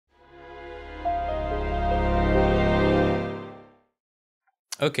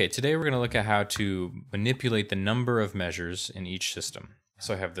Okay, today we're going to look at how to manipulate the number of measures in each system.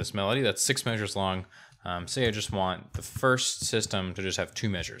 So I have this melody that's 6 measures long. Say I just want the first system to just have 2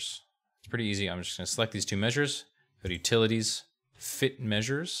 measures. It's pretty easy. I'm just going to select these 2 measures, go to Utilities, Fit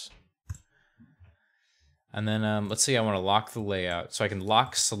Measures. And then let's say I want to lock the layout. So I can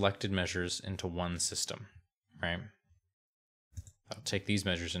lock selected measures into one system, right? I'll take these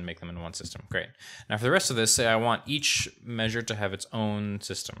measures and make them in one system. Great. Now for the rest of this, say I want each measure to have its own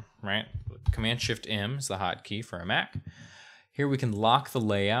system, right? Command-Shift-M is the hotkey for a Mac. Here we can lock the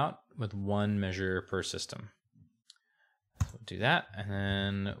layout with 1 measure per system. So we'll do that, and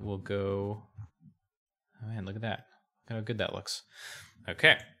then we'll go, oh man, look at that. Look how good that looks.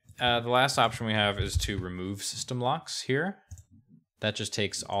 Okay. The last option we have is to remove system locks here. That just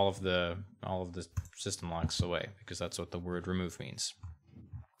takes all of the system locks away, because that's what the word remove means.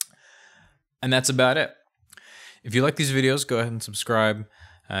 And that's about it. If you like these videos, go ahead and subscribe.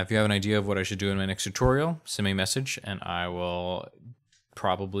 If you have an idea of what I should do in my next tutorial, send me a message and I will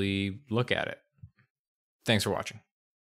probably look at it. Thanks for watching.